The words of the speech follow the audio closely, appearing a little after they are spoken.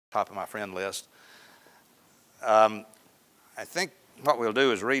top of my friend list. I think what we'll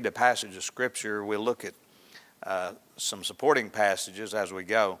do is read a passage of Scripture. We'll look at some supporting passages as we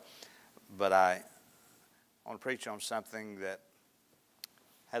go. But I want to preach on something that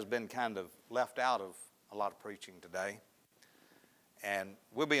has been kind of left out of a lot of preaching today. And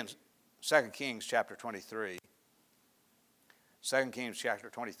we'll be in 2 Kings chapter 23. 2 Kings chapter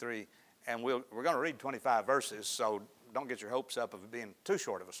 23. And we're going to read 25 verses, so don't get your hopes up of it being too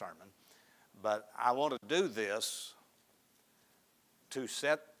short of a sermon. But I want to do this to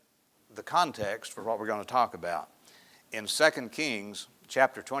set the context for what we're going to talk about. In 2 Kings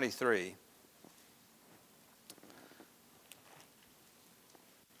chapter 23,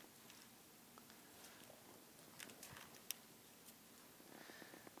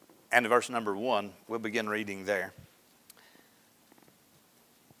 and verse number 1, we'll begin reading there.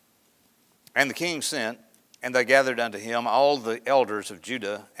 And the king sent, and they gathered unto him all the elders of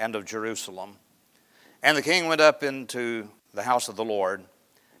Judah and of Jerusalem. And the king went up into the house of the Lord,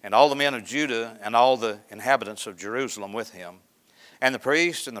 and all the men of Judah and all the inhabitants of Jerusalem with him, and the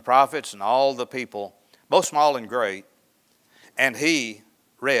priests and the prophets and all the people, both small and great. And he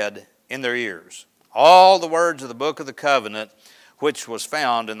read in their ears all the words of the book of the covenant, which was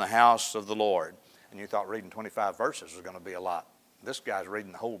found in the house of the Lord. And you thought reading 25 verses was going to be a lot. This guy's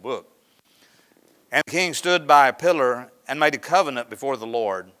reading the whole book. And the king stood by a pillar and made a covenant before the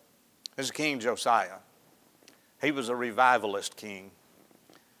Lord. This is King Josiah. He was a revivalist king.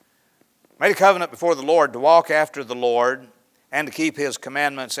 Made a covenant before the Lord to walk after the Lord and to keep his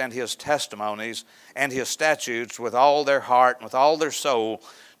commandments and his testimonies and his statutes with all their heart and with all their soul,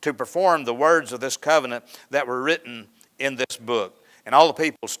 to perform the words of this covenant that were written in this book. And all the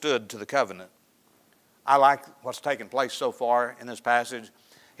people stood to the covenant. I like what's taken place so far in this passage.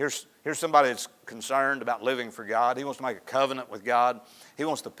 Here's somebody that's concerned about living for God. He wants to make a covenant with God. He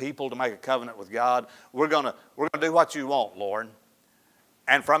wants the people to make a covenant with God. We're gonna do what you want, Lord.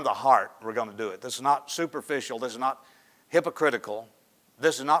 And from the heart, we're going to do it. This is not superficial. This is not hypocritical.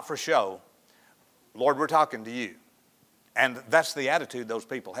 This is not for show. Lord, we're talking to you. And that's the attitude those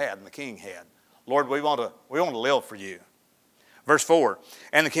people had and the king had. Lord, we want to live for you. Verse 4,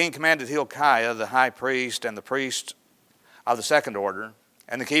 and the king commanded Hilkiah, the high priest, and the priest of the second order,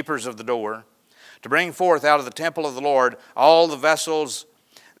 and the keepers of the door, to bring forth out of the temple of the Lord all the vessels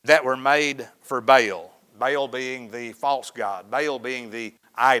that were made for Baal. Baal being the false god, Baal being the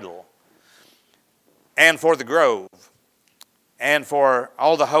idol, and for the grove, and for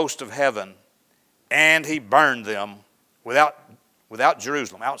all the host of heaven. And he burned them without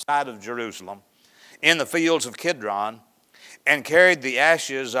Jerusalem, outside of Jerusalem, in the fields of Kidron, and carried the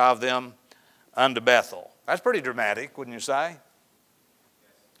ashes of them unto Bethel. That's pretty dramatic, wouldn't you say?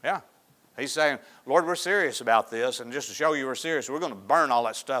 Yeah. He's saying, Lord, we're serious about this, and just to show you we're serious, we're going to burn all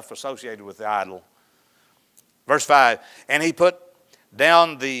that stuff associated with the idol. Verse 5, and he put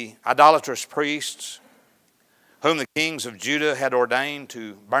down the idolatrous priests, whom the kings of Judah had ordained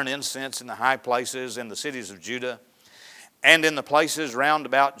to burn incense in the high places in the cities of Judah, and in the places round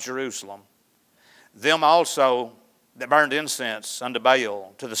about Jerusalem. Them also that burned incense unto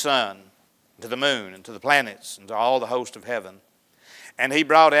Baal, to the sun, to the moon, and to the planets, and to all the host of heaven. And he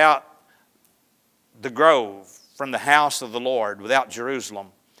brought out the grove from the house of the Lord without Jerusalem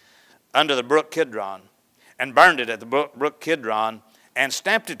unto the brook Kidron, and burned it at the brook Kidron, and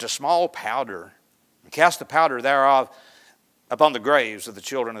stamped it to small powder, and cast the powder thereof upon the graves of the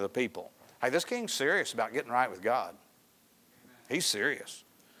children of the people. Hey, this king's serious about getting right with God. He's serious.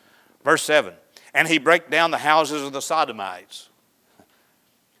 Verse 7, and he brake down the houses of the Sodomites.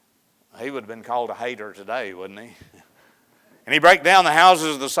 He would have been called a hater today, wouldn't he? And he brake down the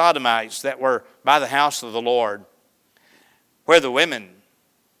houses of the Sodomites that were by the house of the Lord, where the women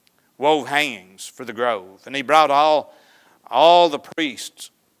wove hangings for the grove. And he brought all the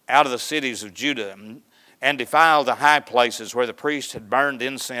priests out of the cities of Judah, and defiled the high places where the priests had burned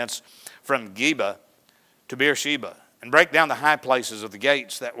incense from Geba to Beersheba, and brake down the high places of the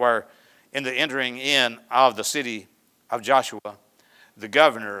gates that were in the entering in of the city of Joshua, the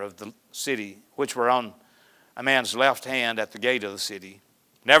governor of the city, which were on a man's left hand at the gate of the city.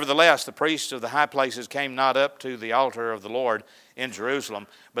 Nevertheless, the priests of the high places came not up to the altar of the Lord in Jerusalem,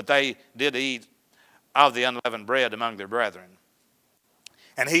 but they did eat of the unleavened bread among their brethren.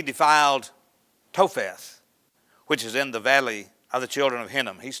 And he defiled Topheth, which is in the valley of the children of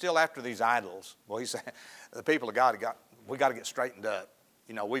Hinnom. He's still after these idols. Well, he's saying, the people of God, we got to get straightened up.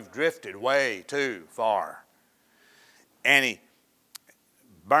 You know, we've drifted way too far. And he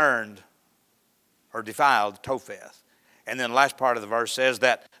burned or defiled Topheth. And then the last part of the verse says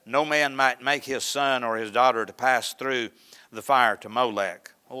that no man might make his son or his daughter to pass through the fire to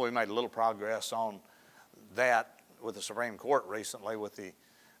Molech, Well, we made a little progress on that with the Supreme Court recently with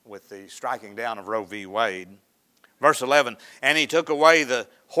the striking down of Roe v. Wade. Verse 11, and he took away the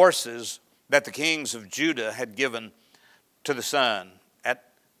horses that the kings of Judah had given to the sun at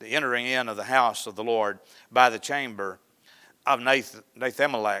the entering in of the house of the Lord by the chamber of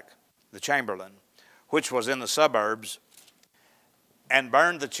Nathamelech, the chamberlain, which was in the suburbs, and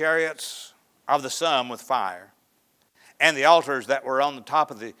burned the chariots of the sun with fire, and the altars that were on the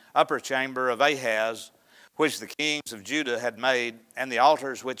top of the upper chamber of Ahaz, which the kings of Judah had made, and the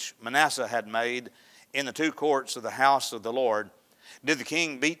altars which Manasseh had made in the two courts of the house of the Lord, did the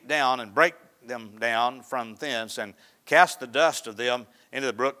king beat down and break them down from thence, and cast the dust of them into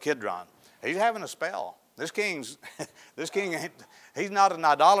the brook Kidron. He's having a spell. This king, he's not an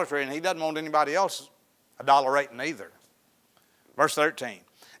idolater, and he doesn't want anybody else idolatrating either. Verse 13,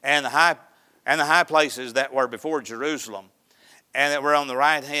 and the high places that were before Jerusalem, and that were on the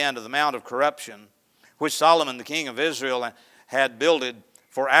right hand of the mount of corruption, which Solomon the king of Israel had builded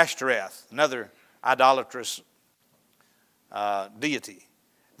for Ashtoreth, another idolatrous deity,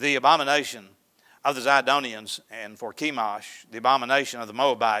 the abomination of the Zidonians, and for Chemosh, the abomination of the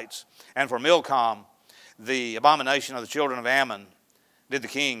Moabites, and for Milcom, the abomination of the children of Ammon, did the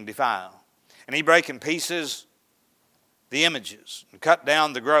king defile. And he brake in pieces the images, and cut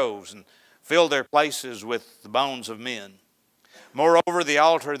down the groves, and filled their places with the bones of men. Moreover, the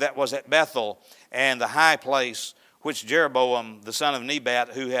altar that was at Bethel, and the high place which Jeroboam the son of Nebat,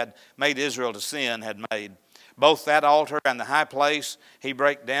 who had made Israel to sin, had made, both that altar and the high place he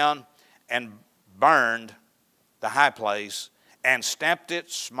brake down, and burned the high place, and stamped it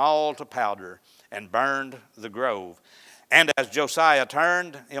small to powder, and burned the grove. And as Josiah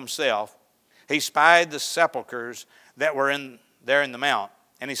turned himself, he spied the sepulchres that were there in the mount.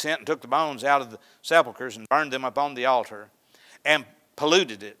 And he sent and took the bones out of the sepulchres and burned them upon the altar, and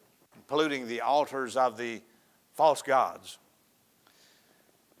polluted it, polluting the altars of the false gods.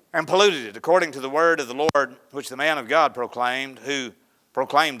 And polluted it according to the word of the Lord, which the man of God proclaimed, who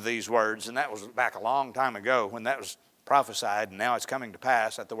proclaimed these words. And that was back a long time ago when that was prophesied, and now it's coming to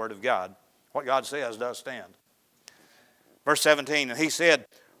pass at the word of God. What God says does stand. Verse 17, and he said,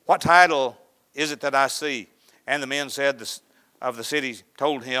 what title is it that I see? And the men said of the city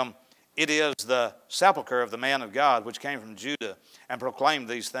told him, it is the sepulchre of the man of God, which came from Judah, and proclaimed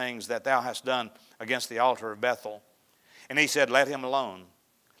these things that thou hast done against the altar of Bethel. And he said, let him alone.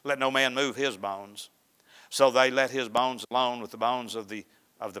 Let no man move his bones. So they let his bones alone with the bones of the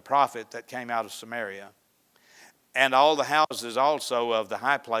prophet that came out of Samaria. And all the houses also of the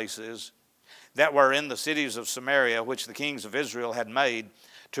high places that were in the cities of Samaria, which the kings of Israel had made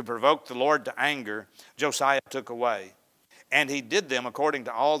to provoke the Lord to anger, Josiah took away. And he did them according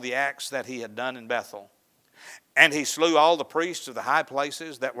to all the acts that he had done in Bethel. And he slew all the priests of the high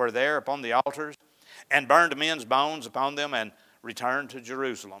places that were there upon the altars, and burned men's bones upon them, and returned to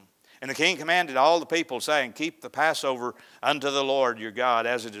Jerusalem. And the king commanded all the people, saying, keep the Passover unto the Lord your God,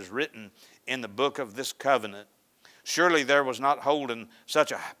 as it is written in the book of this covenant. Surely there was not holden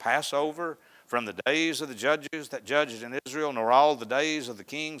such a Passover from the days of the judges that judged in Israel, nor all the days of the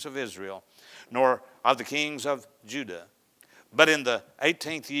kings of Israel, nor of the kings of Judah. But in the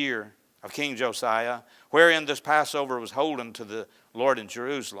 18th year of King Josiah, wherein this Passover was holden to the Lord in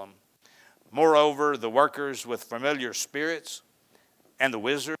Jerusalem. Moreover, the workers with familiar spirits, and the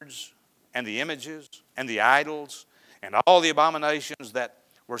wizards, and the images, and the idols, and all the abominations that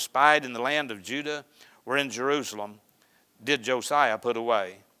were spied in the land of Judah were in Jerusalem, did Josiah put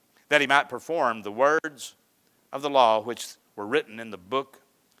away, that he might perform the words of the law which were written in the book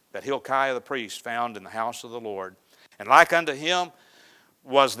that Hilkiah the priest found in the house of the Lord. And like unto him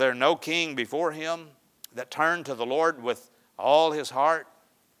was there no king before him that turned to the Lord with all his heart,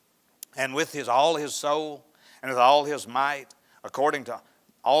 and with all his soul, and with all his might, according to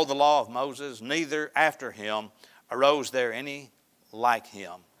all the law of Moses, neither after him arose there any like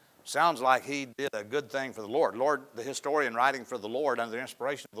him. Sounds like he did a good thing for the Lord. Lord, the historian writing for the Lord under the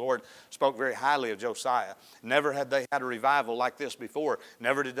inspiration of the Lord, spoke very highly of Josiah. Never had they had a revival like this before.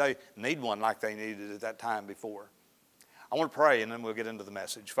 Never did they need one like they needed at that time before. I want to pray, and then we'll get into the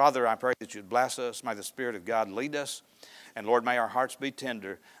message. Father, I pray that you'd bless us. May the Spirit of God lead us. And Lord, may our hearts be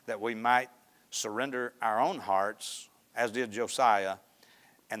tender, that we might surrender our own hearts, as did Josiah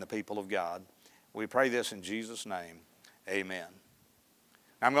and the people of God. We pray this in Jesus' name. Amen.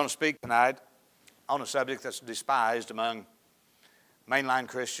 Now, I'm going to speak tonight on a subject that's despised among mainline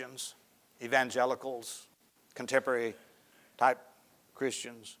Christians, evangelicals, contemporary type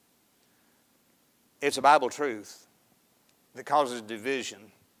Christians. It's a Bible truth that causes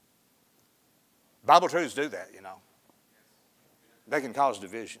division. Bible truths do that, you know. They can cause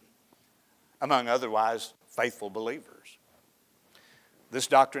division among otherwise faithful believers. This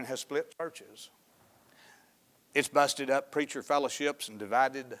doctrine has split churches. It's busted up preacher fellowships and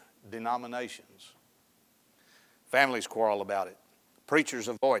divided denominations. Families quarrel about it. Preachers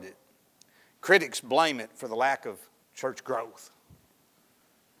avoid it. Critics blame it for the lack of church growth.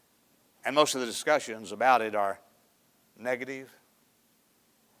 And most of the discussions about it are negative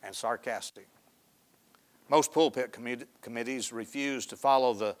and sarcastic. Most pulpit committees refuse to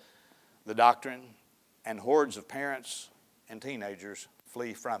follow the doctrine, and hordes of parents and teenagers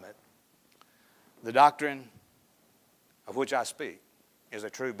flee from it. The doctrine of which I speak is a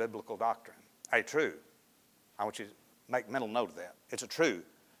true biblical doctrine. I want you to make mental note of that. It's a true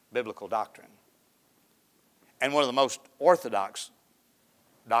biblical doctrine. And one of the most orthodox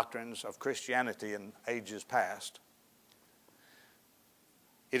doctrines of Christianity in ages past.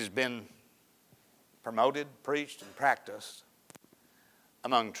 It has been promoted, preached, and practiced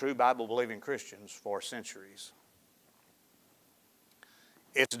among true Bible-believing Christians for centuries.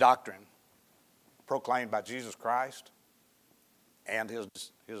 It's doctrine proclaimed by Jesus Christ and his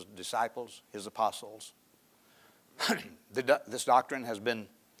disciples, his apostles. This doctrine has been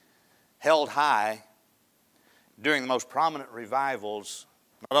held high during the most prominent revivals,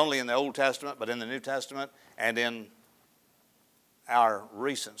 not only in the Old Testament, but in the New Testament and in our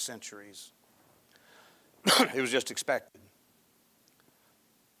recent centuries. It was just expected.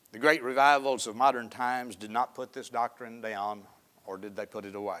 The great revivals of modern times did not put this doctrine down, or did they put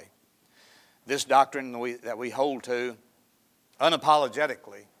it away? This doctrine that we hold to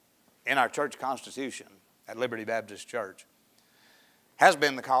unapologetically in our church constitution at Liberty Baptist Church has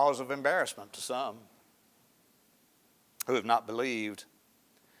been the cause of embarrassment to some who have not believed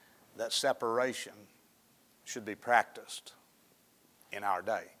that separation should be practiced in our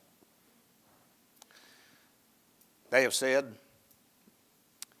day. They have said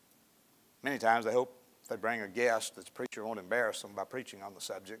many times they hope if they bring a guest that the preacher won't embarrass them by preaching on the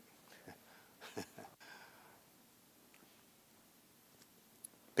subject.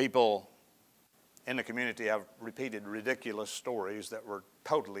 People in the community have repeated ridiculous stories that were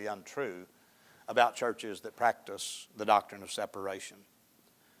totally untrue about churches that practice the doctrine of separation.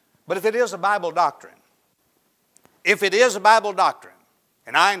 But if it is a Bible doctrine,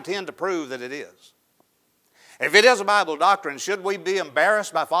 and I intend to prove that it is, if it is a Bible doctrine, should we be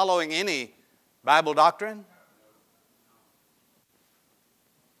embarrassed by following any Bible doctrine?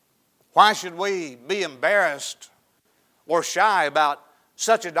 Why should we be embarrassed or shy about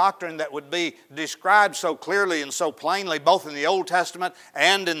such a doctrine that would be described so clearly and so plainly both in the Old Testament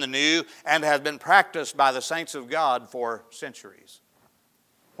and in the New, and has been practiced by the saints of God for centuries?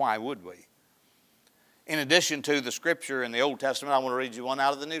 Why would we? In addition to the scripture in the Old Testament, I want to read you one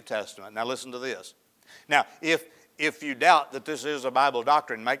out of the New Testament. Now listen to this. Now, if you doubt that this is a Bible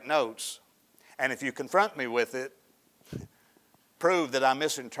doctrine, make notes. And if you confront me with it, prove that I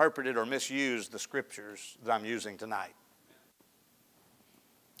misinterpreted or misused the scriptures that I'm using tonight.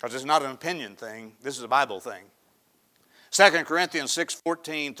 Because it's not an opinion thing. This is a Bible thing. 2 Corinthians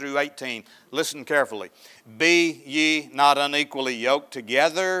 6:14 through 18. Listen carefully. Be ye not unequally yoked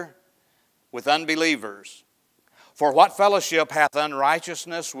together with unbelievers. For what fellowship hath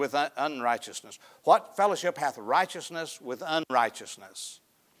unrighteousness with unrighteousness? What fellowship hath righteousness with unrighteousness?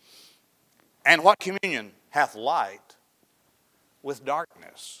 And what communion hath light with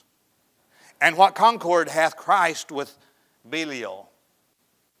darkness? And what concord hath Christ with Belial?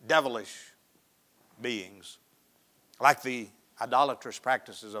 Devilish beings, like the idolatrous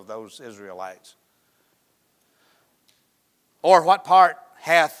practices of those Israelites. Or what part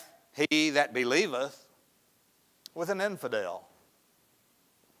hath he that believeth with an infidel?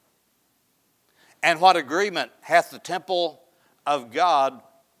 And what agreement hath the temple of God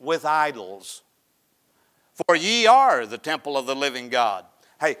with idols? For ye are the temple of the living God.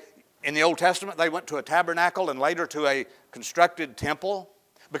 Hey, in the Old Testament they went to a tabernacle and later to a constructed temple,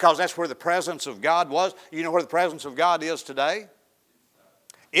 because that's where the presence of God was. You know where the presence of God is today?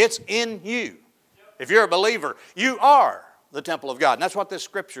 It's in you. If you're a believer, you are the temple of God. And that's what this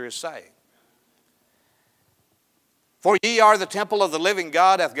scripture is saying. For ye are the temple of the living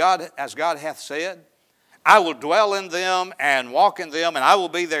God, as God hath said, I will dwell in them and walk in them, and I will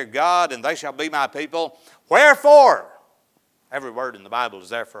be their God, and they shall be my people. Wherefore, every word in the Bible is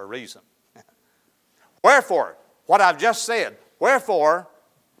there for a reason. Wherefore, what I've just said, wherefore,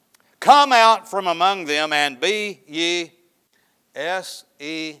 come out from among them and be ye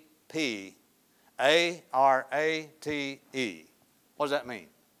separate. What does that mean?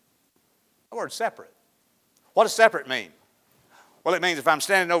 The word separate. What does separate mean? Well, it means if I'm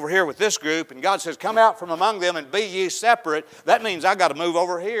standing over here with this group and God says, come out from among them and be ye separate, that means I've got to move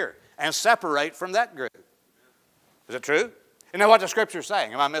over here and separate from that group. Is it true? You know what the Scripture is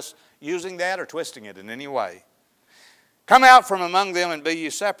saying? Am I misusing that or twisting it in any way? Come out from among them and be ye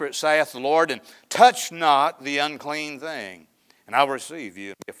separate, saith the Lord, and touch not the unclean thing. And I will receive you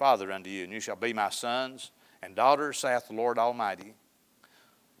and be a father unto you, and you shall be my sons and daughters, saith the Lord Almighty.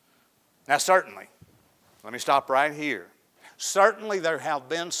 Now certainly, let me stop right here. Certainly there have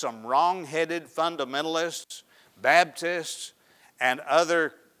been some wrong-headed fundamentalists, Baptists, and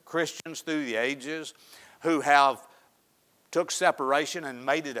other Christians through the ages who have took separation and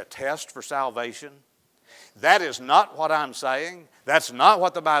made it a test for salvation. That is not what I'm saying. That's not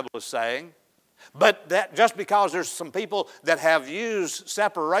what the Bible is saying. But that just because there's some people that have used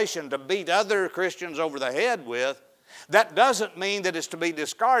separation to beat other Christians over the head with, that doesn't mean that it's to be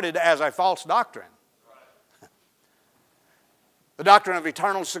discarded as a false doctrine. The doctrine of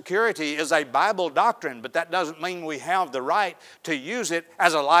eternal security is a Bible doctrine, but that doesn't mean we have the right to use it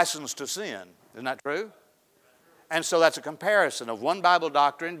as a license to sin. Isn't that true? And so that's a comparison of one Bible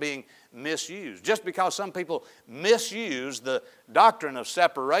doctrine being misused. Just because some people misuse the doctrine of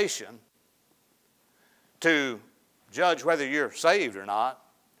separation to judge whether you're saved or not,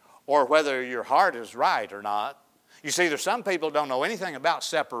 or whether your heart is right or not. You see, there's some people who don't know anything about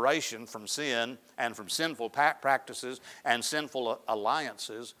separation from sin and from sinful practices and sinful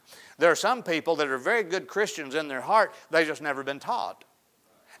alliances. There are some people that are very good Christians in their heart. They've just never been taught.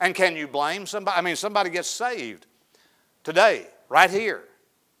 And can you blame somebody? I mean, somebody gets saved today, right here.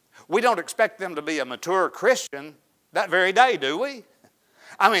 We don't expect them to be a mature Christian that very day, do we?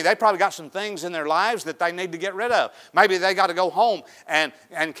 I mean, they probably got some things in their lives that they need to get rid of. Maybe they got to go home and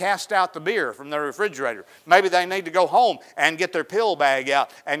cast out the beer from their refrigerator. Maybe they need to go home and get their pill bag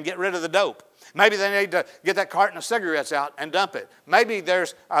out and get rid of the dope. Maybe they need to get that carton of cigarettes out and dump it. Maybe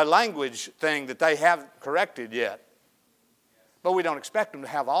there's a language thing that they haven't corrected yet. But we don't expect them to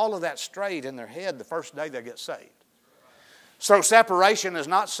have all of that straight in their head the first day they get saved. So separation is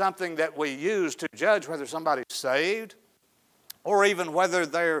not something that we use to judge whether somebody's saved or even whether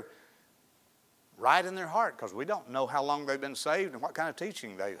they're right in their heart, because we don't know how long they've been saved and what kind of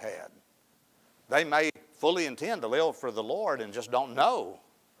teaching they've had. They may fully intend to live for the Lord and just don't know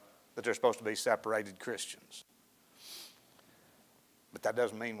that they're supposed to be separated Christians. But that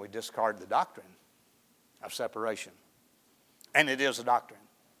doesn't mean we discard the doctrine of separation. And it is a doctrine.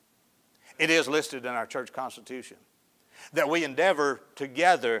 It is listed in our church constitution that we endeavor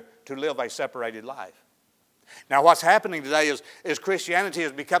together to live a separated life. Now what's happening today is Christianity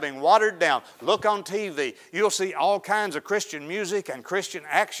is becoming watered down. Look on TV. You'll see all kinds of Christian music and Christian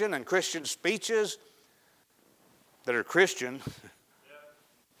action and Christian speeches that are Christian.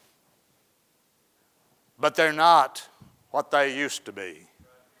 But they're not what they used to be.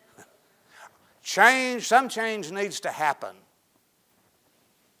 Some change needs to happen.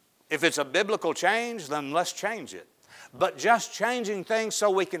 If it's a biblical change, then let's change it. But just changing things so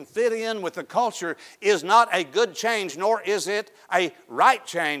we can fit in with the culture is not a good change, nor is it a right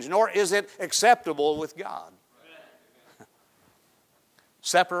change, nor is it acceptable with God.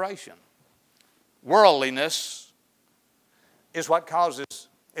 Separation. Worldliness is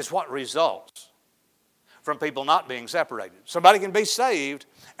what results from people not being separated. Somebody can be saved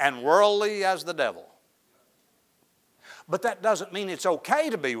and worldly as the devil. But that doesn't mean it's okay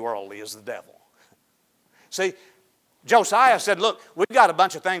to be worldly as the devil. See, Josiah said, look, we've got a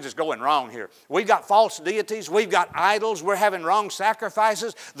bunch of things that's going wrong here. We've got false deities. We've got idols. We're having wrong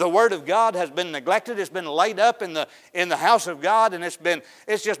sacrifices. The Word of God has been neglected. It's been laid up in the house of God, and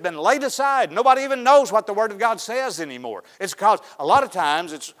it's just been laid aside. Nobody even knows what the Word of God says anymore. It's because, a lot of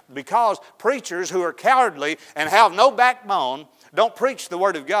times, it's because preachers who are cowardly and have no backbone don't preach the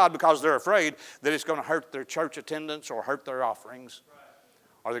Word of God because they're afraid that it's going to hurt their church attendance or hurt their offerings,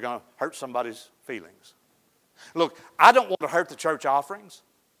 or they're going to hurt somebody's feelings. Look, I don't want to hurt the church offerings.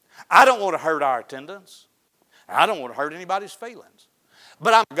 I don't want to hurt our attendance. I don't want to hurt anybody's feelings.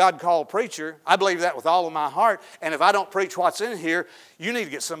 But I'm a God-called preacher. I believe that with all of my heart. And if I don't preach what's in here, you need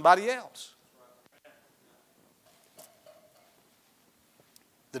to get somebody else.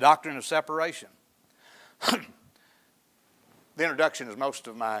 The doctrine of separation. The introduction is most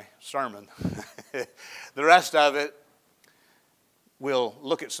of my sermon. The rest of it, we'll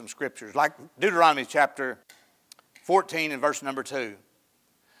look at some scriptures. Like Deuteronomy chapter 14 and verse number 2.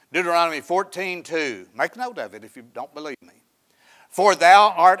 Deuteronomy 14:2. Make note of it if you don't believe me. For thou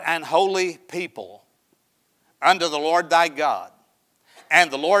art an holy people unto the Lord thy God,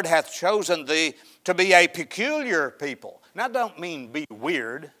 and the Lord hath chosen thee to be a peculiar people. Now, don't mean be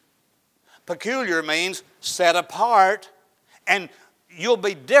weird. Peculiar means set apart And you'll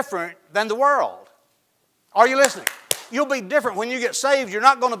be different than the world. Are you listening? You'll be different when you get saved. You're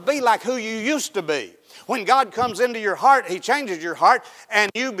not going to be like who you used to be. When God comes into your heart, He changes your heart, and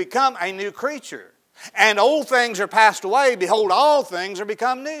you become a new creature. And old things are passed away. Behold, all things are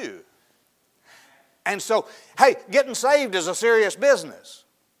become new. And so, hey, getting saved is a serious business.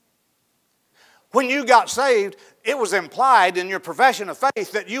 When you got saved, it was implied in your profession of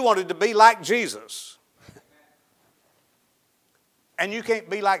faith that you wanted to be like Jesus. And you can't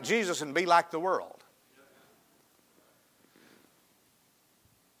be like Jesus and be like the world.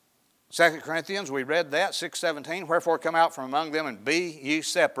 2 Corinthians, we read that, 6:17, wherefore come out from among them and be ye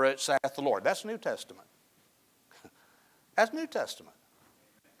separate, saith the Lord. That's New Testament. That's New Testament.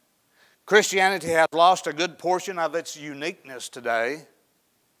 Christianity has lost a good portion of its uniqueness today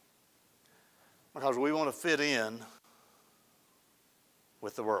because we want to fit in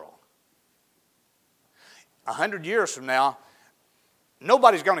with the world. 100 years from now,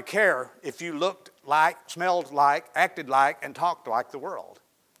 nobody's going to care if you looked like, smelled like, acted like, and talked like the world.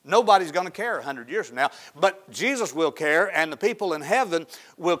 Nobody's going to care 100 years from now. But Jesus will care, and the people in heaven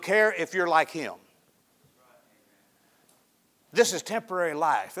will care if you're like Him. This is temporary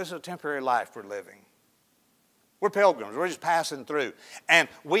life. This is a temporary life we're living. We're pilgrims. We're just passing through. And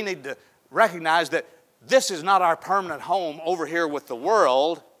we need to recognize that this is not our permanent home over here with the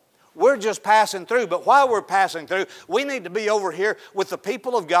world. We're just passing through. But while we're passing through, we need to be over here with the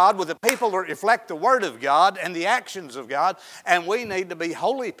people of God, with the people that reflect the Word of God and the actions of God. And we need to be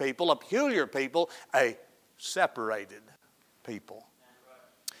holy people, a peculiar people, a separated people.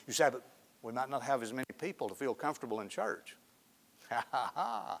 You say, but we might not have as many people to feel comfortable in church.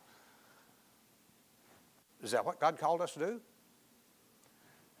 Is that what God called us to do?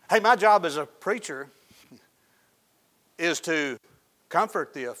 Hey, my job as a preacher is to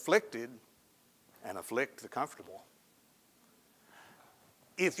comfort the afflicted and afflict the comfortable.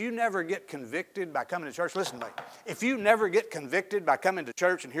 If you never get convicted by coming to church, listen to me. If you never get convicted by coming to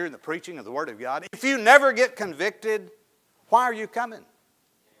church and hearing the preaching of the Word of God, if you never get convicted, why are you coming?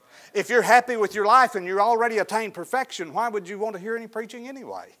 If you're happy with your life and you're already attained perfection, why would you want to hear any preaching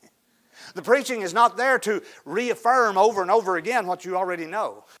anyway? The preaching is not there to reaffirm over and over again what you already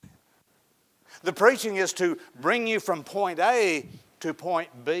know. The preaching is to bring you from point A to point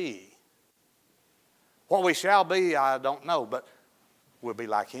B. What we shall be, I don't know, but we'll be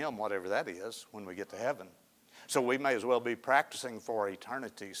like Him, whatever that is, when we get to heaven. So we may as well be practicing for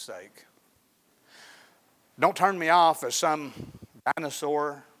eternity's sake. Don't turn me off as some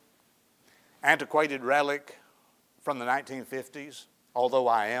dinosaur, antiquated relic from the 1950s, although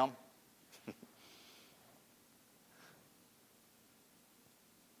I am.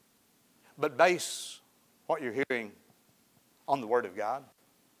 But base what you're hearing on the Word of God.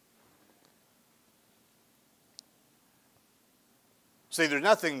 See, there's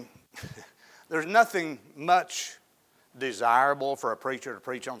nothing much desirable for a preacher to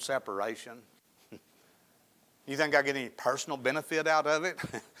preach on separation. You think I get any personal benefit out of it?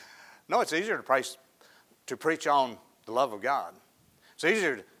 No, it's easier to preach on the love of God. It's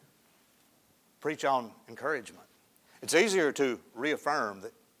easier to preach on encouragement. It's easier to reaffirm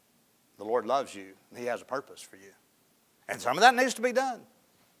that the Lord loves you and He has a purpose for you. And some of that needs to be done.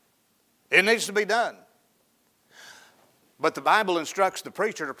 It needs to be done. But the Bible instructs the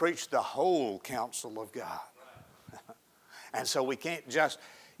preacher to preach the whole counsel of God. And so we can't just,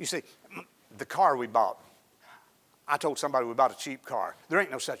 you see, the car we bought. I told somebody we bought a cheap car. There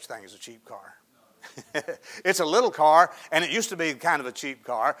ain't no such thing as a cheap car. It's a little car, and it used to be kind of a cheap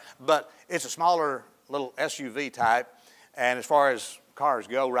car, but it's a smaller little SUV type. And as far as cars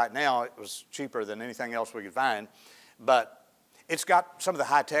go right now, it was cheaper than anything else we could find. But it's got some of the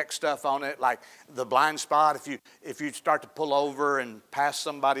high-tech stuff on it, like the blind spot. If you start to pull over and pass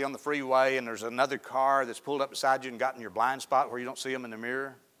somebody on the freeway and there's another car that's pulled up beside you and got in your blind spot where you don't see them in the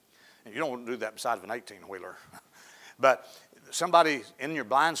mirror, and you don't want to do that beside of an 18-wheeler. But somebody in your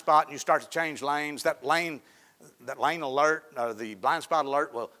blind spot and you start to change lanes, that lane alert, the blind spot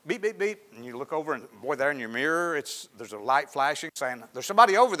alert will beep, beep, beep, and you look over and boy, there in your mirror, there's a light flashing saying, there's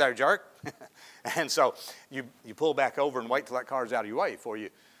somebody over there, jerk. And so you pull back over and wait till that car's out of your way before you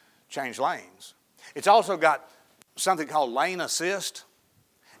change lanes. It's also got something called lane assist,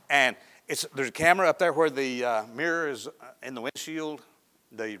 and there's a camera up there where the mirror is in the windshield,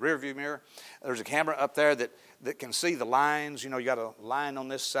 the rear view mirror. There's a camera up there that can see the lines. You know, you got a line on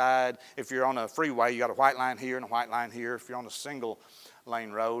this side. If you're on a freeway, you got a white line here and a white line here. If you're on a single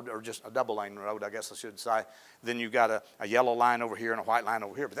lane road, or just a double lane road, I guess I should say, then you've got a yellow line over here and a white line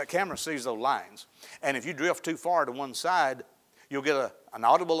over here. But that camera sees those lines. And if you drift too far to one side, you'll get an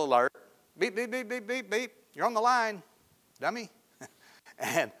audible alert. Beep, beep, beep, beep, beep, beep. You're on the line. dummy.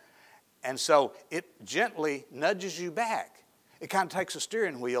 and so it gently nudges you back. It kind of takes a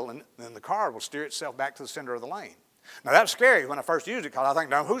steering wheel, and then the car will steer itself back to the center of the lane. Now, that was scary when I first used it, because I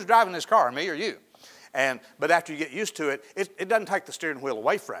think, now, who's driving this car, me or you? But after you get used to it, it doesn't take the steering wheel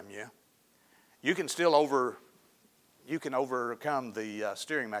away from you. You can still overcome the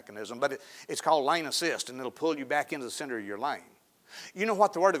steering mechanism, but it's called lane assist, and it'll pull you back into the center of your lane. You know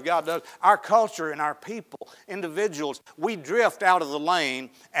what the Word of God does? Our culture and our people, individuals, we drift out of the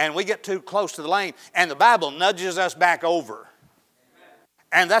lane, and we get too close to the lane, and the Bible nudges us back over. Amen.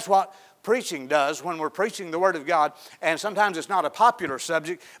 And that's what preaching does when we're preaching the Word of God. And sometimes it's not a popular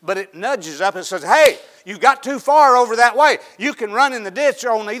subject, but it nudges up and says, hey, you got too far over that way. You can run in the ditch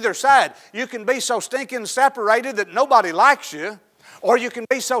on either side. You can be so stinking separated that nobody likes you. Or you can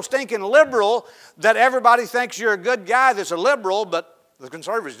be so stinking liberal that everybody thinks you're a good guy that's a liberal, but the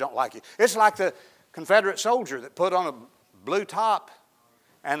conservatives don't like you. It's like the Confederate soldier that put on a blue top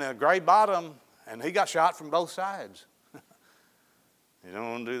and a gray bottom, and he got shot from both sides. You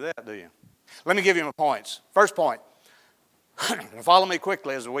don't want to do that, do you? Let me give you my points. First point. Follow me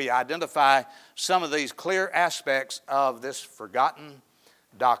quickly as we identify some of these clear aspects of this forgotten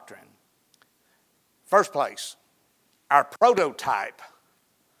doctrine. First place, our prototype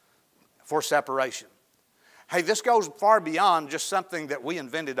for separation. Hey, this goes far beyond just something that we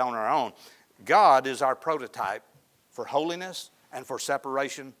invented on our own. God is our prototype for holiness and for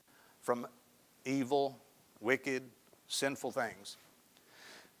separation from evil, wicked, sinful things.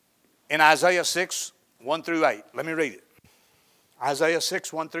 In Isaiah 6, 1 through 8, let me read it. Isaiah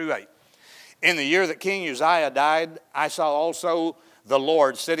 6, 1 through 8. In the year that King Uzziah died, I saw also the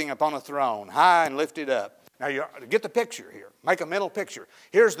Lord sitting upon a throne, high and lifted up. Now, you get the picture here. Make a mental picture.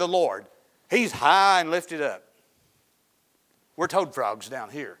 Here's the Lord. He's high and lifted up. We're toad frogs down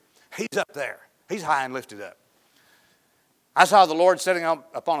here. He's up there. He's high and lifted up. I saw the Lord sitting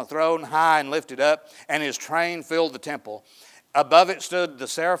upon a throne, high and lifted up, and his train filled the temple. Above it stood the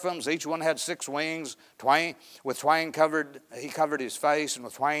seraphims. Each one had 6 wings. With twain he covered his face, and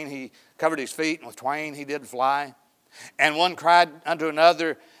with twain he covered his feet, and with twain he did fly. And one cried unto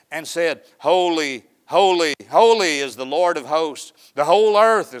another and said, Holy, holy, holy is the Lord of hosts. The whole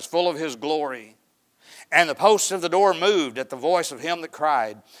earth is full of his glory. And the posts of the door moved at the voice of him that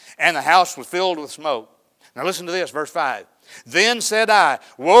cried, and the house was filled with smoke. Now listen to this, verse 5. Then said I,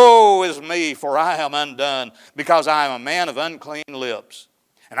 Woe is me, for I am undone, because I am a man of unclean lips.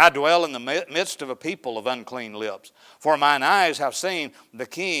 And I dwell in the midst of a people of unclean lips. For mine eyes have seen the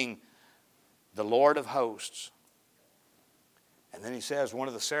King, the Lord of hosts. And then he says, one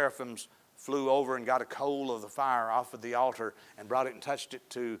of the seraphims flew over and got a coal of the fire off of the altar and brought it and touched it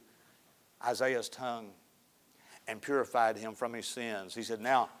to Isaiah's tongue and purified him from his sins. He said,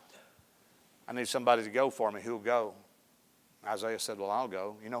 now, I need somebody to go for me. Who'll go? Isaiah said, well, I'll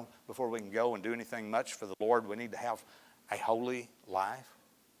go. You know, before we can go and do anything much for the Lord, we need to have a holy life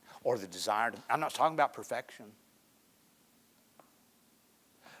or the desire to. I'm not talking about perfection.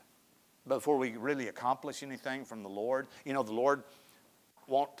 But before we really accomplish anything from the Lord, you know, the Lord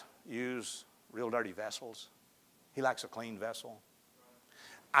won't use real dirty vessels. He likes a clean vessel.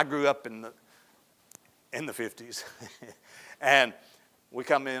 I grew up in the 50s. And we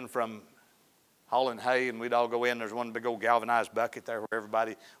come in from hauling hay, and we'd all go in. There's one big old galvanized bucket there where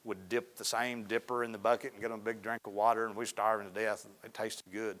everybody would dip the same dipper in the bucket and get them a big drink of water, and we're starving to death. It tasted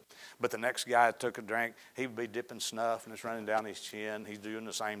good. But the next guy that took a drink, he would be dipping snuff, and it's running down his chin. He's doing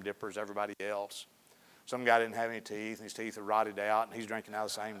the same dipper as everybody else. Some guy didn't have any teeth, and his teeth are rotted out, and he's drinking out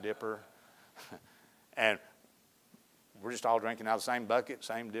of the same dipper. And we're just all drinking out of the same bucket,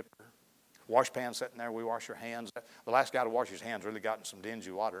 same dipper. Wash pan sitting there, we wash our hands. The last guy to wash his hands really got in some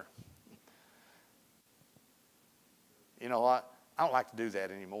dingy water. You know what? I don't like to do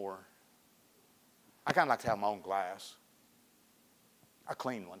that anymore. I kind of like to have my own glass. A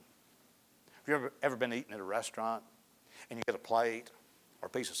clean one. Have you ever been eating at a restaurant and you get a plate or a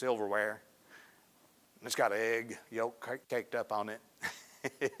piece of silverware and it's got egg yolk caked up on it?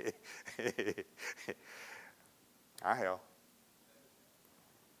 I have.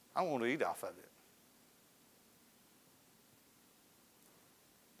 I want to eat off of it.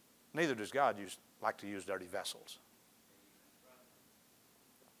 Neither does God like to use dirty vessels.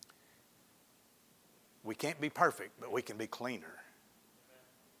 We can't be perfect, but we can be cleaner.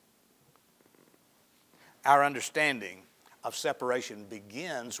 Our understanding of separation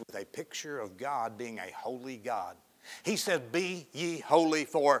begins with a picture of God being a holy God. He said, be ye holy,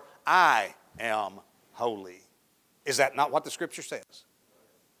 for I am holy. Is that not what the Scripture says?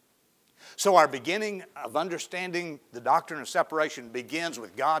 So our beginning of understanding the doctrine of separation begins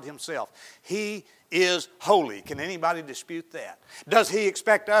with God himself. He is holy. Can anybody dispute that? Does he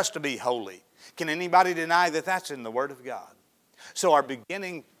expect us to be holy? Can anybody deny that that's in the Word of God? So our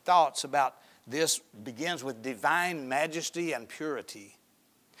beginning thoughts about this begins with divine majesty and purity.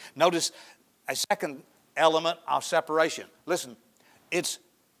 Notice a second element of separation. Listen, it's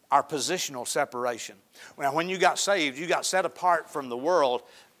our positional separation. Now, when you got saved, you got set apart from the world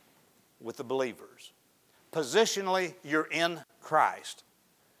with the believers. Positionally, you're in Christ.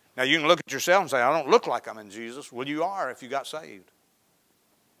 Now, you can look at yourself and say, I don't look like I'm in Jesus. Well, you are if you got saved.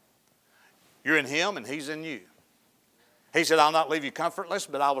 You're in him and he's in you. He said, I'll not leave you comfortless,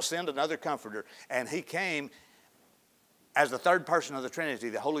 but I will send another comforter. And he came as the third person of the Trinity,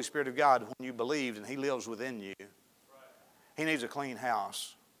 the Holy Spirit of God, when you believed, and he lives within you. He needs a clean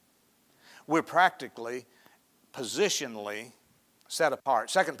house. We're practically, positionally set apart.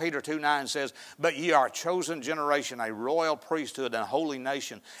 2 Peter 2:9 says, but ye are a chosen generation, a royal priesthood, and a holy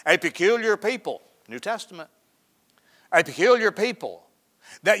nation, a peculiar people, New Testament, a peculiar people,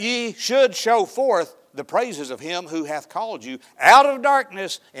 that ye should show forth the praises of him who hath called you out of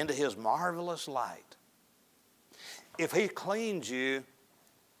darkness into his marvelous light. If he cleaned you,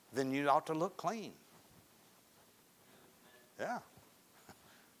 then you ought to look clean. Yeah.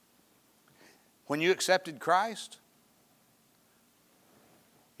 When you accepted Christ,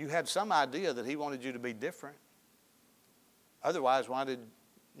 you had some idea that he wanted you to be different. Otherwise, why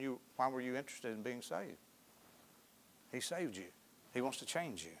were you interested in being saved? He saved you. He wants to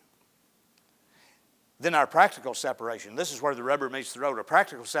change you. Then our practical separation. This is where the rubber meets the road. A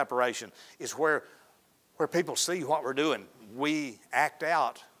practical separation is where people see what we're doing. We act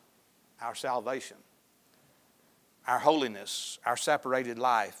out our salvation. Our holiness, our separated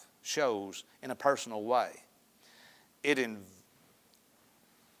life shows in a personal way. It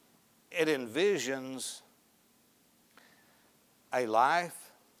envisions a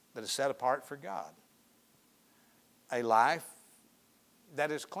life that is set apart for God. A life that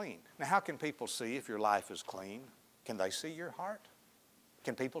is clean. Now, how can people see if your life is clean? Can they see your heart?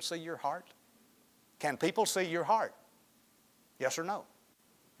 Can people see your heart? Can people see your heart? Yes or no?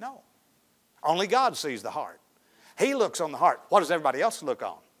 No. Only God sees the heart. He looks on the heart. What does everybody else look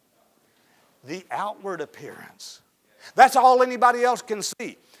on? The outward appearance. That's all anybody else can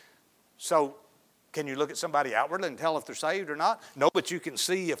see. So, can you look at somebody outwardly and tell if they're saved or not? No, but you can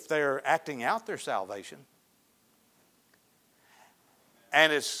see if they're acting out their salvation.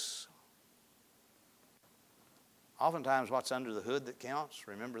 And it's oftentimes what's under the hood that counts.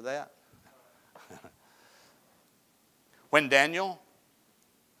 Remember that? When Daniel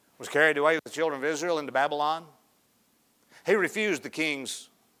was carried away with the children of Israel into Babylon, he refused the king's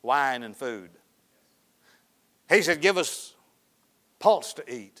wine and food. He said, give us pulse to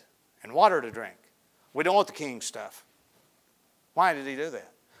eat and water to drink. We don't want the king's stuff. Why did he do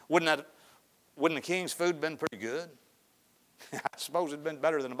that? Wouldn't the king's food been pretty good? I suppose it'd been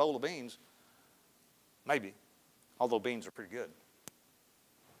better than a bowl of beans. Maybe. Although beans are pretty good.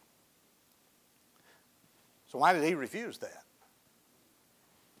 So why did he refuse that?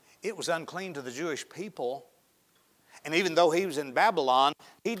 It was unclean to the Jewish people. And even though he was in Babylon,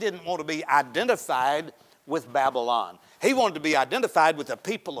 he didn't want to be identified with Babylon. He wanted to be identified with the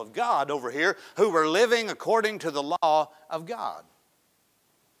people of God over here who were living according to the law of God.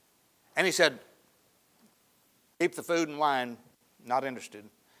 And he said, keep the food and wine, not interested.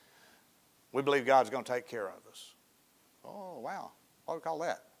 We believe God's going to take care of us. Oh, wow. What do we call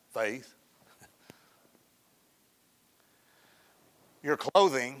that? Faith. Your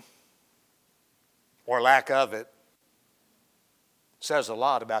clothing, or lack of it, says a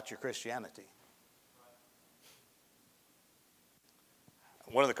lot about your Christianity.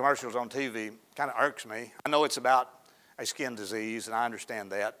 One of the commercials on TV kind of irks me. I know it's about a skin disease, and I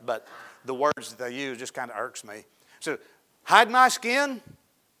understand that, but the words that they use just kind of irks me. So, hide my skin?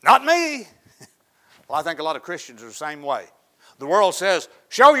 Not me. Well, I think a lot of Christians are the same way. The world says,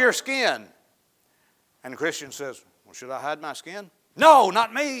 show your skin. And the Christian says, well, should I hide my skin? No,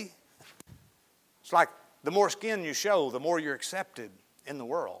 not me. It's like the more skin you show, the more you're accepted in the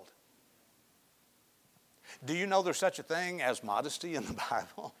world. Do you know there's such a thing as modesty in the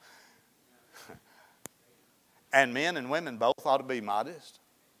Bible? And men and women both ought to be modest.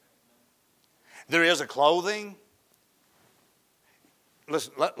 There is a clothing.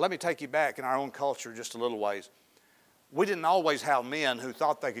 Listen, let me take you back in our own culture just a little ways. We didn't always have men who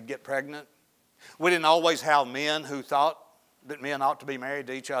thought they could get pregnant. We didn't always have men who thought that men ought to be married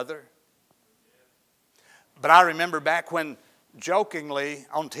to each other. But I remember back when jokingly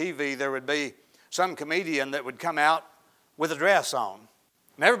on TV there would be some comedian that would come out with a dress on.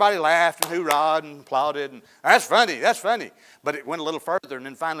 And everybody laughed and hoorah'd and applauded. And that's funny, that's funny. But it went a little further, and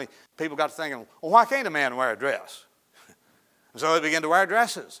then finally people got to thinking, well, why can't a man wear a dress? And so they began to wear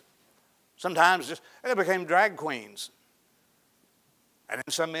dresses. Sometimes they became drag queens. And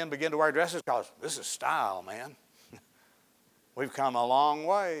then some men began to wear dresses because this is style, man. We've come a long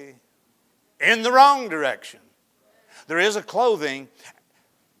way in the wrong direction. There is a clothing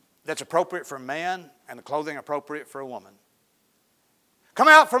that's appropriate for a man and a clothing appropriate for a woman. Come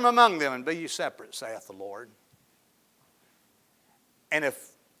out from among them and be ye separate, saith the Lord. And if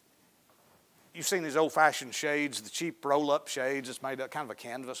you've seen these old-fashioned shades, the cheap roll-up shades, it's made up kind of a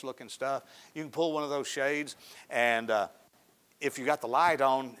canvas-looking stuff. You can pull one of those shades, and if you got the light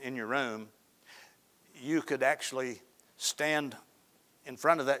on in your room, you could actually stand in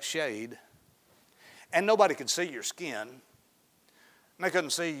front of that shade, and nobody could see your skin. And they couldn't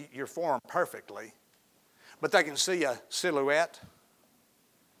see your form perfectly, but they can see a silhouette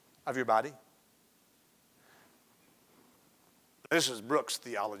of your body. This is Brooks'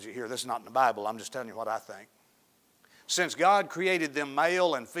 theology here. This is not in the Bible. I'm just telling you what I think. Since God created them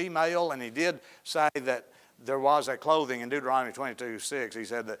male and female, and he did say that there was a clothing in Deuteronomy 22:6, he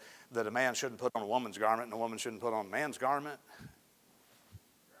said that a man shouldn't put on a woman's garment and a woman shouldn't put on a man's garment.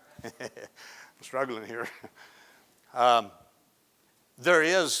 I'm struggling here. There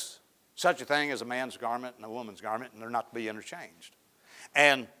is such a thing as a man's garment and a woman's garment, and they're not to be interchanged.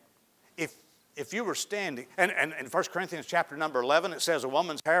 And if you were standing, and in 1 Corinthians chapter number 11, it says a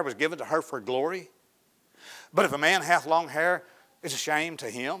woman's hair was given to her for glory. But if a man hath long hair, it's a shame to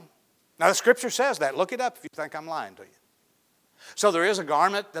him. Now the scripture says that. Look it up if you think I'm lying to you. So there is a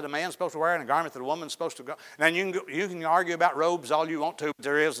garment that a man's supposed to wear and a garment that a woman's supposed to go. Now you can argue about robes all you want to, but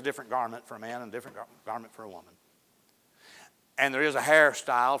there is a different garment for a man and a different garment for a woman. And there is a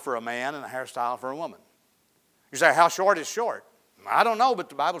hairstyle for a man and a hairstyle for a woman. You say, how short is short? I don't know, but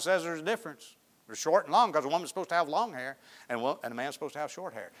the Bible says there's a difference. There's short and long, because a woman's supposed to have long hair and a man's supposed to have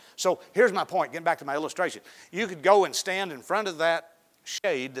short hair. So here's my point, getting back to my illustration. You could go and stand in front of that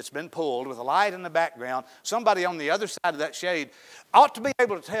shade that's been pulled with a light in the background. Somebody on the other side of that shade ought to be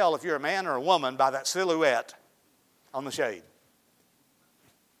able to tell if you're a man or a woman by that silhouette on the shade.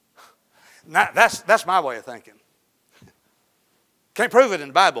 Now, that's my way of thinking. Can't prove it in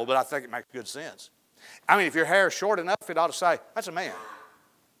the Bible, but I think it makes good sense. I mean, if your hair is short enough, it ought to say, that's a man.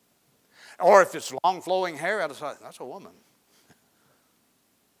 Or if it's long flowing hair, it ought to say, that's a woman.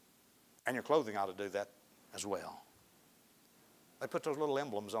 And your clothing ought to do that as well. They put those little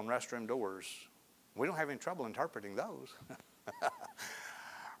emblems on restroom doors. We don't have any trouble interpreting those.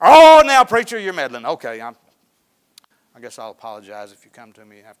 Oh, now, preacher, you're meddling. Okay, I guess I'll apologize if you come to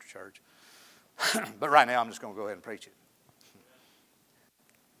me after church. But right now, I'm just going to go ahead and preach it.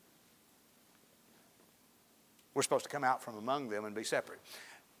 We're supposed to come out from among them and be separate.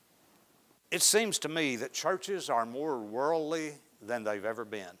 It seems to me that churches are more worldly than they've ever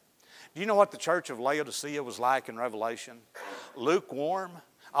been. Do you know what the church of Laodicea was like in Revelation? Lukewarm.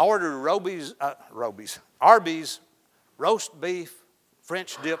 I ordered Arby's roast beef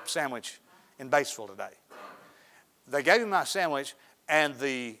French dip sandwich in Batesville today. They gave me my sandwich, and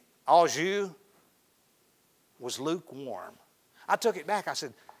the au jus was lukewarm. I took it back. I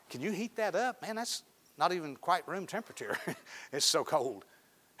said, can you heat that up? Man, that's not even quite room temperature. It's so cold.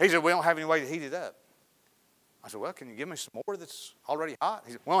 He said, we don't have any way to heat it up. I said, well, can you give me some more that's already hot?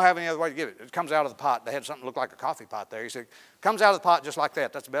 He said, we don't have any other way to give it. It comes out of the pot. They had something that looked like a coffee pot there. He said, comes out of the pot just like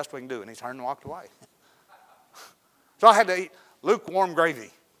that. That's the best we can do. And he turned and walked away. So I had to eat lukewarm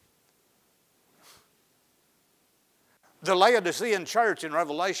gravy. The Laodicean church in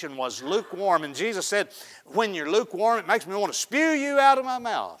Revelation was lukewarm. And Jesus said, when you're lukewarm, it makes me want to spew you out of my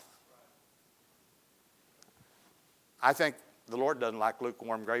mouth. I think the Lord doesn't like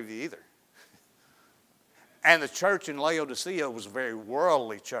lukewarm gravy either. And the church in Laodicea was a very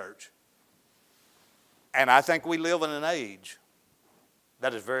worldly church. And I think we live in an age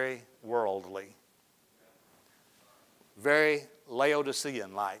that is very worldly. Very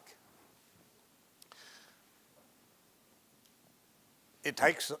Laodicean-like. It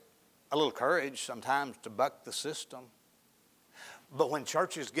takes a little courage sometimes to buck the system. But when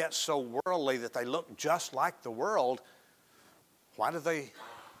churches get so worldly that they look just like the world, why do they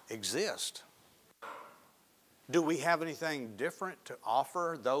exist? Do we have anything different to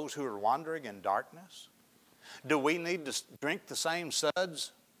offer those who are wandering in darkness? Do we need to drink the same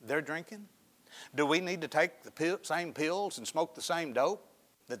suds they're drinking? Do we need to take the same pills and smoke the same dope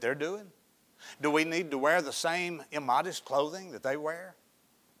that they're doing? Do we need to wear the same immodest clothing that they wear?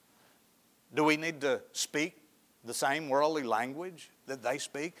 Do we need to speak the same worldly language that they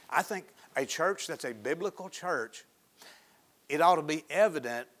speak? I think a church that's a biblical church it ought to be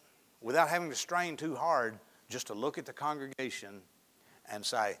evident without having to strain too hard just to look at the congregation and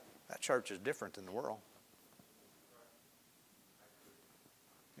say, that church is different than the world.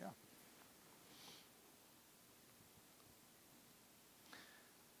 Yeah.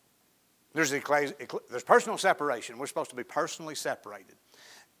 There's personal separation. We're supposed to be personally separated.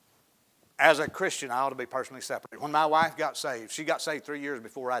 As a Christian, I ought to be personally separated. When my wife got saved, she got saved 3 years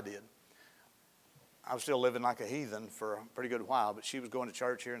before I did. I was still living like a heathen for a pretty good while, but she was going to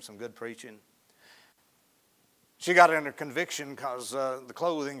church, hearing some good preaching. She got under conviction because the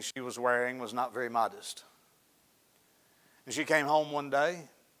clothing she was wearing was not very modest. And she came home one day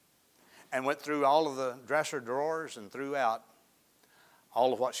and went through all of the dresser drawers and threw out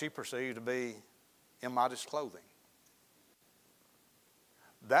all of what she perceived to be immodest clothing.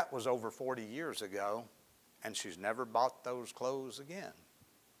 That was over 40 years ago, and she's never bought those clothes again.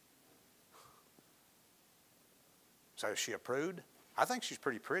 So is she a prude? I think she's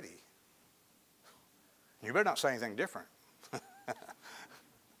pretty pretty. You better not say anything different.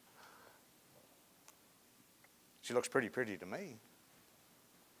 She looks pretty pretty to me.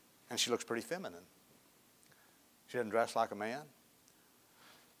 And she looks pretty feminine. She doesn't dress like a man.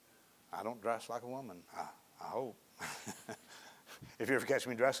 I don't dress like a woman. I hope. If you ever catch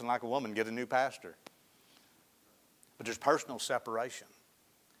me dressing like a woman, get a new pastor. But there's personal separation.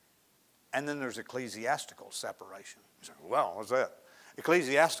 And then there's ecclesiastical separation. You say, well, what's that?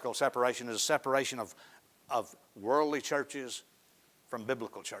 Ecclesiastical separation is a separation of worldly churches from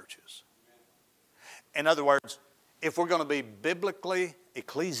biblical churches. In other words, if we're going to be biblically,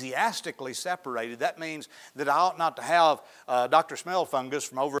 ecclesiastically separated, that means that I ought not to have Dr. Smellfungus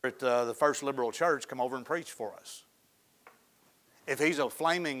from over at the First Liberal Church come over and preach for us. If he's a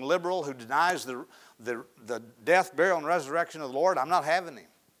flaming liberal who denies the death, burial, and resurrection of the Lord, I'm not having him.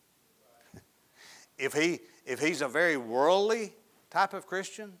 If he's a very worldly type of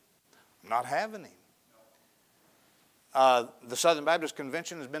Christian, I'm not having him. The Southern Baptist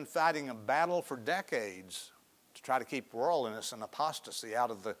Convention has been fighting a battle for decades to try to keep worldliness and apostasy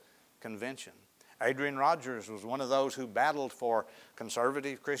out of the convention. Adrian Rogers was one of those who battled for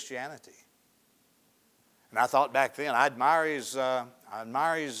conservative Christianity. And I thought back then, I admire his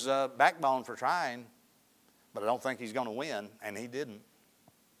backbone for trying, but I don't think he's going to win, and he didn't.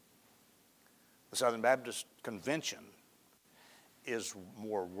 The Southern Baptist Convention is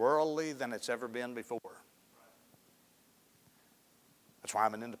more worldly than it's ever been before. That's why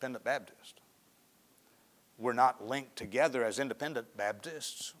I'm an independent Baptist. We're not linked together as independent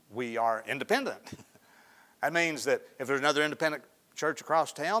Baptists. We are independent. That means that if there's another independent church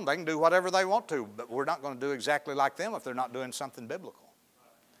across town, they can do whatever they want to, but we're not going to do exactly like them if they're not doing something biblical.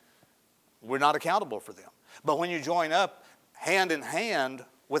 We're not accountable for them. But when you join up hand in hand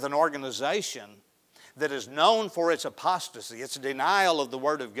with an organization that is known for its apostasy, its denial of the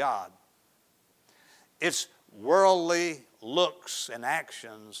Word of God, its worldly looks and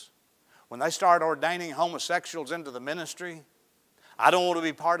actions, when they start ordaining homosexuals into the ministry, I don't want to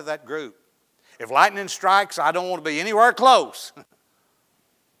be part of that group. If lightning strikes, I don't want to be anywhere close.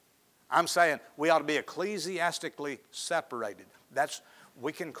 I'm saying we ought to be ecclesiastically separated.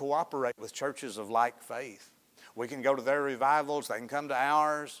 We can cooperate with churches of like faith. We can go to their revivals. They can come to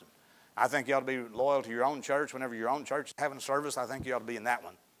ours. I think you ought to be loyal to your own church. Whenever your own church is having a service, I think you ought to be in that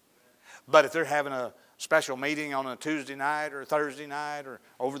one. But if they're having a special meeting on a Tuesday night or Thursday night or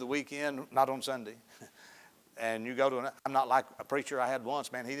over the weekend, not on Sunday, and you go to I'm not like a preacher I had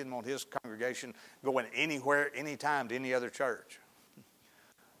once, man, he didn't want his congregation going anywhere, anytime to any other church.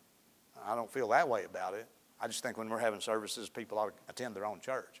 I don't feel that way about it. I just think when we're having services, people ought to attend their own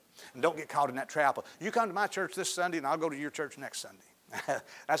church. And don't get caught in that trap of, you come to my church this Sunday and I'll go to your church next Sunday.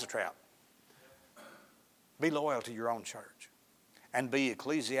 That's a trap. Be loyal to your own church and be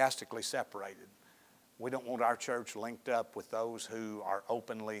ecclesiastically separated. We don't want our church linked up with those who are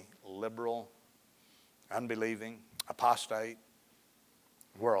openly liberal, unbelieving, apostate,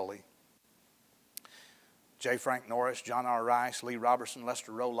 worldly. J. Frank Norris, John R. Rice, Lee Robertson,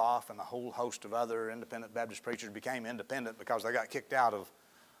 Lester Roloff, and a whole host of other independent Baptist preachers became independent because they got kicked out of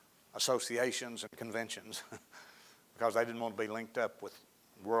associations and conventions because they didn't want to be linked up with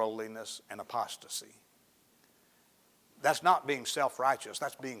worldliness and apostasy. That's not being self-righteous.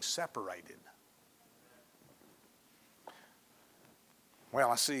 That's being separated. Well,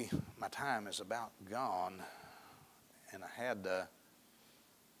 I see my time is about gone, and I had a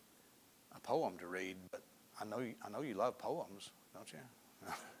poem to read, but I know you love poems, don't you?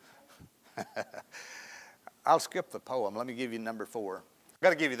 I'll skip the poem. Let me give you number 4. I've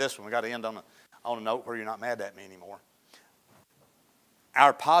got to give you this one. We've got to end on a note where you're not mad at me anymore.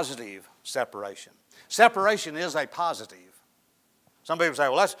 Our positive separation. Separation is a positive. Some people say,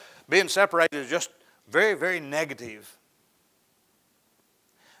 well, being separated is just very, very negative.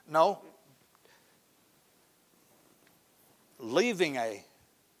 No. Leaving a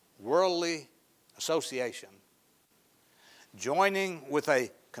worldly association, joining with a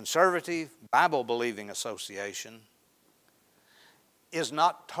conservative, Bible-believing association is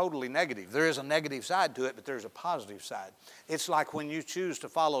not totally negative. There is a negative side to it, but there's a positive side. It's like when you choose to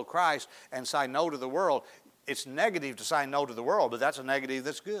follow Christ and say no to the world. It's negative to say no to the world, but that's a negative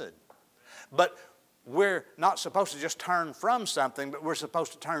that's good. But we're not supposed to just turn from something, but we're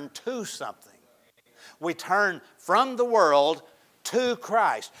supposed to turn to something. We turn from the world to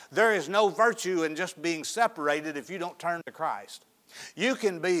Christ. There is no virtue in just being separated if you don't turn to Christ. You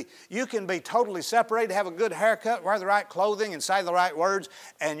can be totally separated, have a good haircut, wear the right clothing, and say the right words,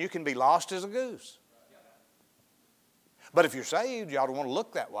 and you can be lost as a goose. But if you're saved, you ought to want to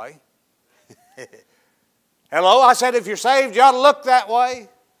look that way. Hello? I said if you're saved, you ought to look that way,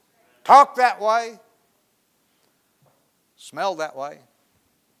 talk that way, smell that way.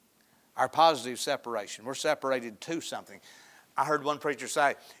 Our positive separation. We're separated to something. I heard one preacher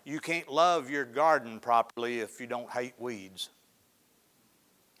say, you can't love your garden properly if you don't hate weeds.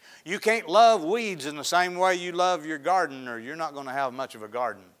 You can't love weeds in the same way you love your garden, or you're not going to have much of a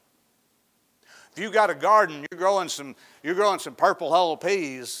garden. If you've got a garden, you're growing some purple hull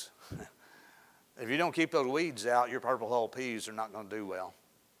peas. If you don't keep those weeds out, your purple hull peas are not going to do well.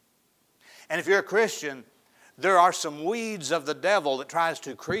 And if you're a Christian, there are some weeds of the devil that tries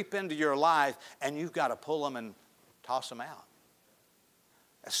to creep into your life, and you've got to pull them and toss them out.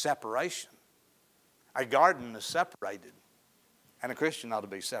 A separation. A garden is separated. And a Christian ought to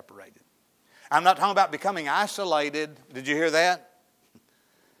be separated. I'm not talking about becoming isolated. Did you hear that?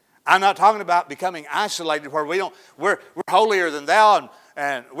 I'm not talking about becoming isolated where we're holier than thou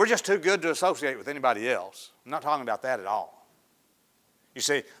and we're just too good to associate with anybody else. I'm not talking about that at all. You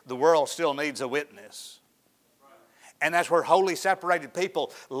see, the world still needs a witness. And that's where wholly separated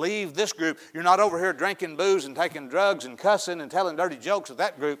people leave this group. You're not over here drinking booze and taking drugs and cussing and telling dirty jokes with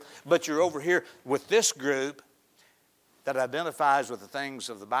that group, but you're over here with this group that identifies with the things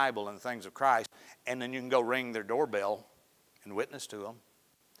of the Bible and the things of Christ, and then you can go ring their doorbell and witness to them.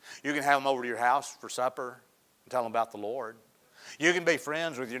 You can have them over to your house for supper and tell them about the Lord. You can be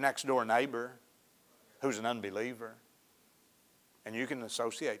friends with your next door neighbor who's an unbeliever, and you can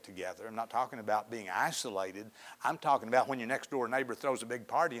associate together. I'm not talking about being isolated. I'm talking about when your next door neighbor throws a big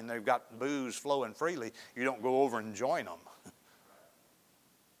party and they've got booze flowing freely, you don't go over and join them.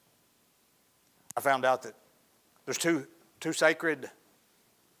 I found out that there's two sacred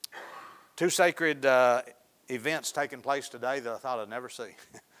events taking place today that I thought I'd never see.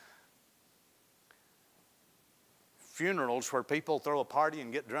 Funerals where people throw a party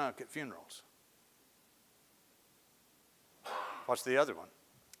and get drunk at funerals. What's the other one?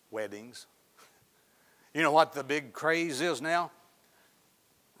 Weddings. You know what the big craze is now?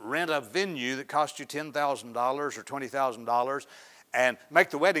 Rent a venue that costs you $10,000 or $20,000 and make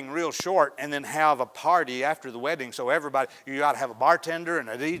the wedding real short and then have a party after the wedding. So everybody, you got to have a bartender and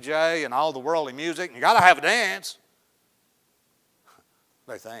a DJ and all the worldly music. And you got to have a dance.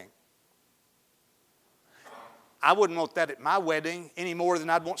 They think. I wouldn't want that at my wedding any more than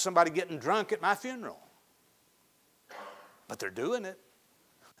I'd want somebody getting drunk at my funeral. But they're doing it.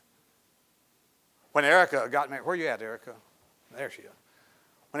 When Erica got married, where are you at, Erica? There she is.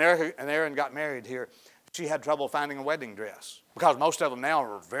 When Erica and Aaron got married here, she had trouble finding a wedding dress because most of them now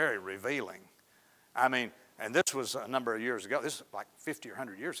are very revealing. I mean, and this was a number of years ago. This is like 50 or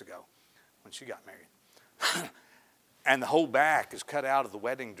 100 years ago when she got married. And the whole back is cut out of the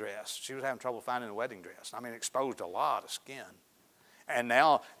wedding dress. She was having trouble finding a wedding dress. I mean, exposed a lot of skin. And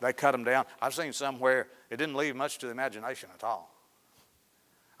now they cut them down. I've seen somewhere it didn't leave much to the imagination at all.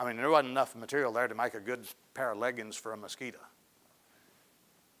 I mean, there wasn't enough material there to make a good pair of leggings for a mosquito.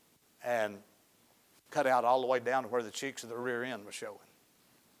 And cut out all the way down to where the cheeks of the rear end was showing.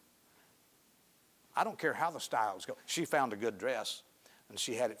 I don't care how the styles go. She found a good dress, and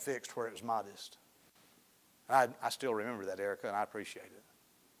she had it fixed where it was modest. And I still remember that, Erica, and I appreciate it.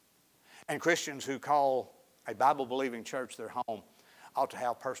 And Christians who call a Bible-believing church their home ought to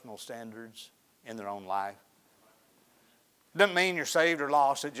have personal standards in their own life. Doesn't mean you're saved or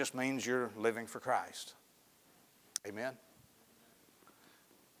lost. It just means you're living for Christ. Amen?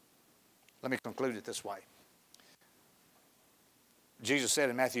 Let me conclude it this way. Jesus said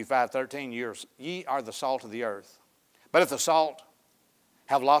in Matthew 5:13, ye are the salt of the earth. But if the salt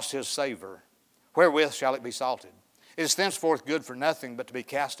have lost his savor, wherewith shall it be salted? It is thenceforth good for nothing but to be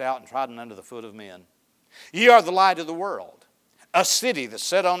cast out and trodden under the foot of men. Ye are the light of the world, a city that's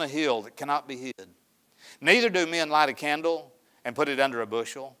set on a hill that cannot be hid. Neither do men light a candle and put it under a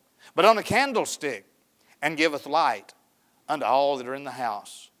bushel, but on a candlestick, and giveth light unto all that are in the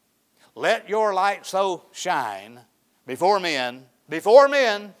house. Let your light so shine before men,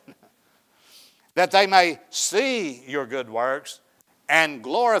 that they may see your good works and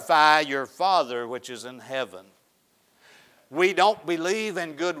glorify your Father which is in heaven. We don't believe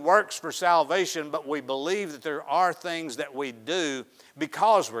in good works for salvation, but we believe that there are things that we do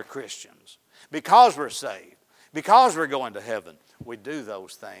because we're Christians, because we're saved, because we're going to heaven. We do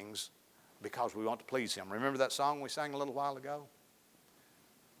those things because we want to please Him. Remember that song we sang a little while ago?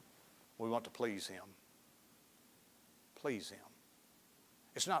 We want to please Him. Please Him.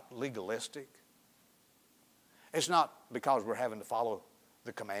 It's not legalistic. It's not because we're having to follow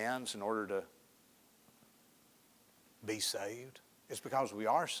the commands in order to be saved. It's because we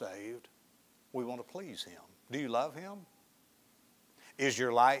are saved. We want to please Him. Do you love Him? Is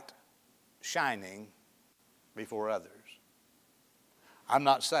your light shining before others? I'm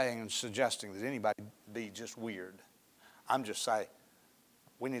not saying and suggesting that anybody be just weird. I'm just saying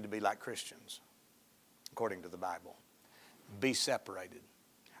we need to be like Christians, according to the Bible. Be separated.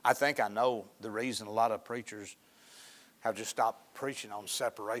 I think I know the reason a lot of preachers have just stopped preaching on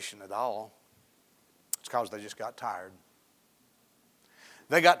separation at all. It's because they just got tired.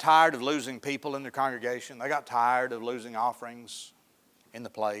 They got tired of losing people in their congregation. They got tired of losing offerings in the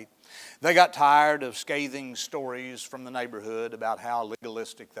plate. They got tired of scathing stories from the neighborhood about how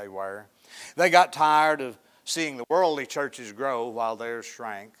legalistic they were. They got tired of seeing the worldly churches grow while theirs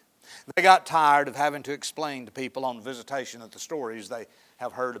shrank. They got tired of having to explain to people on visitation that the stories they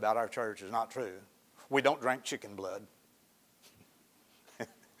have heard about our church is not true. We don't drink chicken blood.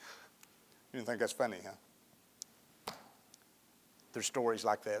 You think that's funny, huh? There's stories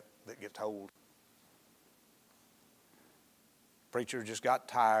like that get told. Preachers just got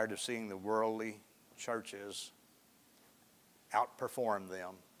tired of seeing the worldly churches outperform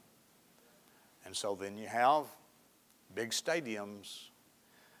them. And so then you have big stadiums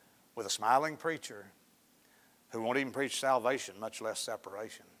with a smiling preacher who won't even preach salvation, much less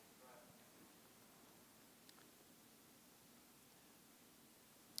separation.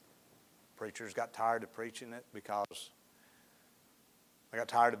 Preachers got tired of preaching it because they got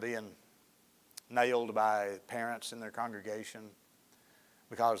tired of being nailed by parents in their congregation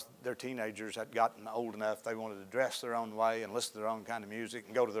because their teenagers had gotten old enough they wanted to dress their own way and listen to their own kind of music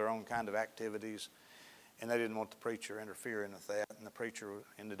and go to their own kind of activities, and they didn't want the preacher interfering with that, and the preacher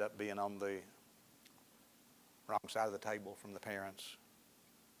ended up being on the wrong side of the table from the parents.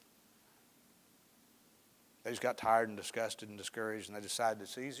 They just got tired and disgusted and discouraged, and they decided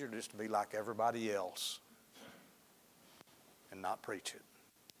it's easier just to be like everybody else and not preach it.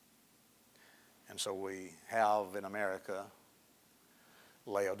 And so we have in America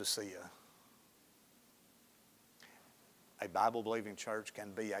Laodicea. A Bible-believing church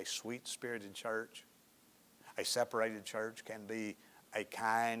can be a sweet-spirited church. A separated church can be a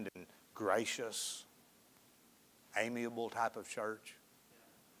kind and gracious, amiable type of church.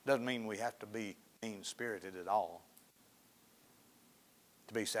 Doesn't mean we have to be mean-spirited at all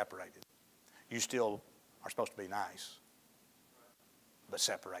to be separated. You still are supposed to be nice, but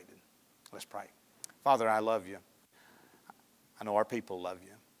separated. Let's pray. Father, I love you. I know our people love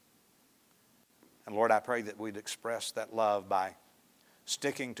you. And Lord, I pray that we'd express that love by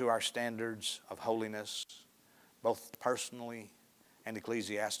sticking to our standards of holiness, both personally and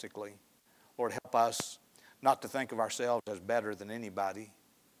ecclesiastically. Lord, help us not to think of ourselves as better than anybody.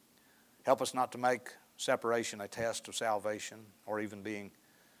 Help us not to make separation a test of salvation or even being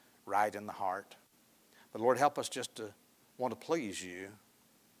right in the heart. But Lord, help us just to want to please you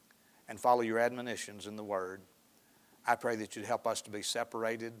and follow your admonitions in the Word. I pray that you'd help us to be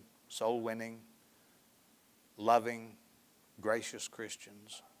separated, soul-winning, loving, gracious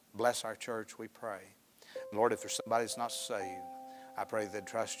Christians. Bless our church, we pray. Lord, if there's somebody that's not saved, I pray they'd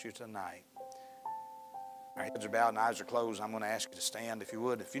trust you tonight. Our heads are bowed and eyes are closed. I'm going to ask you to stand if you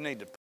would. If you need to